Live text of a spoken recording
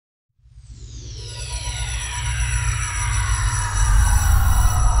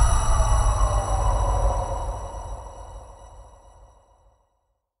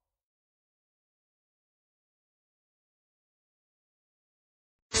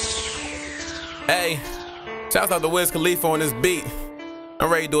Hey, shouts out to Khalifa on this beat. I'm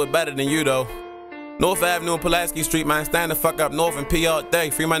ready to do it better than you though. North Avenue and Pulaski Street, man, stand the fuck up north and P all day.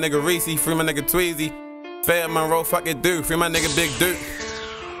 Free my nigga Reese, free my nigga Tweezy. Fayette Monroe, fuck it, dude. Free my nigga Big Duke.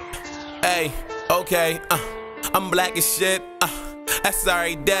 Hey, okay, I'm black as shit, that's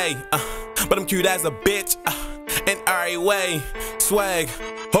every day, but I'm cute as a bitch, in every way. Swag,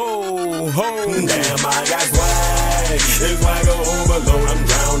 ho, ho. Damn, I got swag. It's swag overload. I'm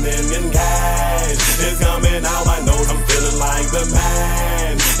drowning in cash. It's coming out my nose. I'm feeling like the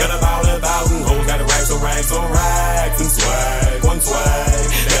man. Got about 1,000 hoes. Got racks on racks on racks and swag on swag.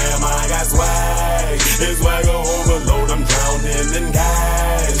 Damn, I got swag. It's swag overload. I'm drowning in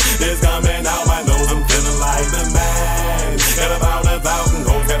cash. It's coming out my nose. I'm feeling like the man. Got about 1,000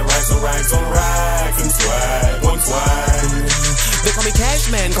 hoes. Got racks on racks and swag on swag. They call me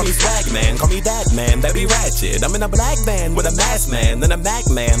Cash Man, call me Swag Man, call me that man, that be ratchet. I'm in a black van with a mask man, then a Mac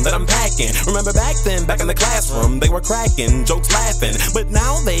man that I'm packing. Remember back then, back in the classroom, they were cracking, jokes laughing. But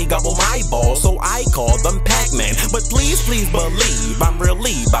now they gobble my balls, so I call them Pac-Man. But please, please believe, I'm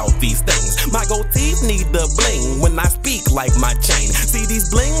really about these things. My gold teeth need the bling when I speak like my chain. See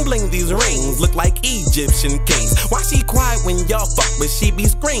these bling bling, these rings look like Egyptian kings. Why she quiet when y'all fuck, but she be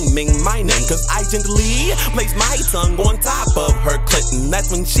screaming my name? Cause I gently place my tongue on top of her clit, and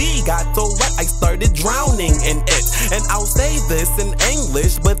that's when she got so wet I started drowning in it. And I'll say this in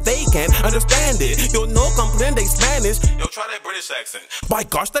English, but they can't understand it. Yo, no comprende Spanish. Yo, try that British accent. My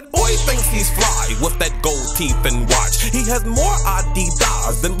gosh, that boy thinks he's fly with that gold teeth and watch. He has more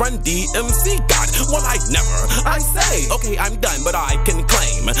Adidas than Run DMC got. Well, I never. I say, okay, I'm done, but I can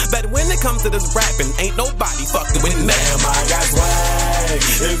claim that when it comes to this rapping, ain't nobody fucking with me. Damn, I got swag.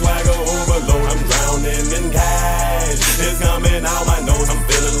 It's swag overload. I'm drowning in cash. It's coming out my nose. I'm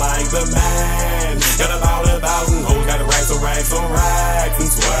feeling like the man. Got about 1,000 hoes. Got racks on racks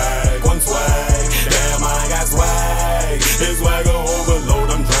and swag on swag. Damn, I got swag. It's swag overload.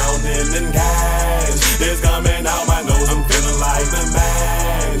 I'm drowning in cash. It's coming out my nose. I'm feeling like the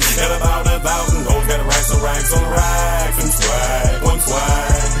man. Got about 1,000 hoes. Got racks on racks and swag on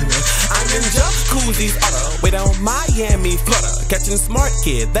swag. I'm in Jacuzzi's auto, way down Miami, Florida, catching smart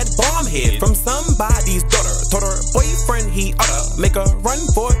kid, that bomb hit from somebody's daughter. Told her boyfriend he oughta make a run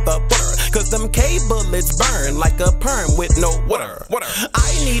for the border, cause them K bullets burn like a perm with no water. I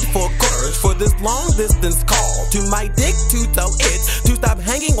need 4 quarters for this long distance call to my dick to tell it to stop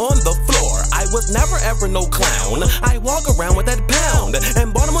hanging on the floor. I was never ever no clown. I walk around with that pound,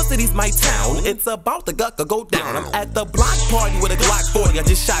 and Baltimore City's my town. It's about to go down. I'm at the block party with a Glock 40. I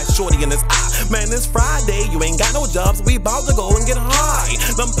just shot shorty in his eye. Man, it's Friday, you ain't got no jobs, we bout to go and get high.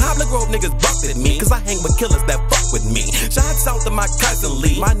 Them Pablo Grove niggas bucked me, cause I hang with killers that fuck with me. Shots out to my cousin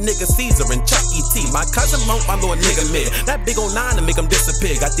Lee, my nigga Caesar and Chuck E.T. My cousin Monk, my little nigga Mid. That big old 9 to make him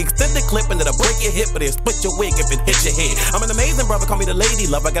disappear. Got the extended clip and it'll break your hip, but it'll split your wig if it hits your head. I'm an amazing brother, call me the lady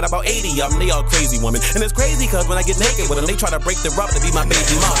love. I got about 80 of them, they all crazy women. And it's crazy cause when I get naked with them, they try to break the rubber to be my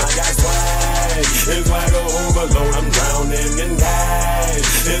baby mama. I got swag, it's swag overload. I'm drowning in cash.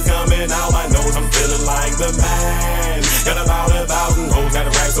 It's coming out my nose. I'm feeling like the man. Got about 1,000 hoes. Got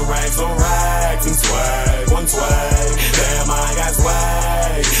racks on racks and swag on swag. Damn, I got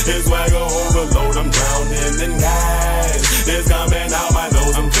swag. It's swag overload. I'm drowning in cash. It's coming out my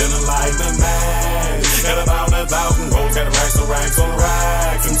nose. I'm feeling like the man. Got about 1,000 hoes. Got racks on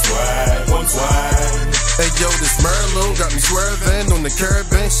racks and swag on swag. Hey yo, this Merlot got me swerving on the curb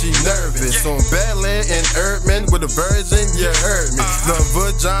and she nervous. On Bel Air and Erdman with a virgin, you heard me. The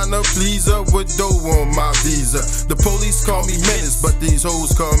vagina pleaser with dough on my visa. The police call me Menace, but these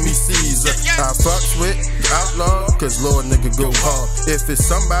hoes call me Caesar. I fucks with the outlaw, cause Lord nigga go hard. If it's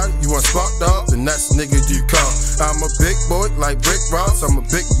somebody you want sparked up, then that's nigga you call. I'm a big boy like Rick Ross, I'm a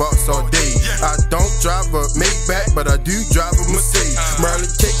big boss all day. I don't drive a Maybach, but I do drive a Mercedes. Merlin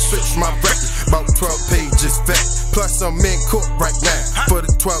cake switch my record, about 12 pages fat. Plus I'm in court right now for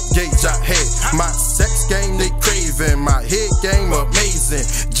the 12 gauge I had. My sex game they craving, my head game amazing.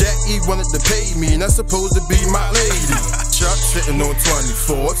 Jackie wanted to pay me, and that's supposed to be my lady. Chuck sitting on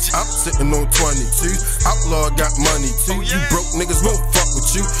 24s, I'm sitting on 22s. Outlaw got money too, you broke niggas won't fuck with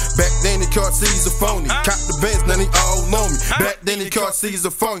you. Back then they called Caesar phony, cop the Benz, now they all know me. Back then they called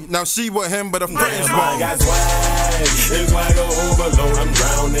Caesar phony, now she with him but her friends won't. I got swag, it's swag overload. I'm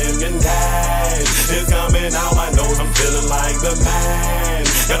drowning in cash. It's coming out my nose. I'm feeling like the man.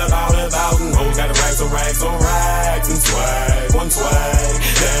 Got about 1,000 hoes. Got racks on racks and swag on swag.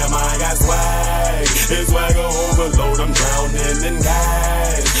 Damn, I got swag. It's swag overload. I'm drowning in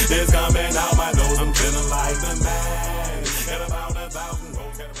cash.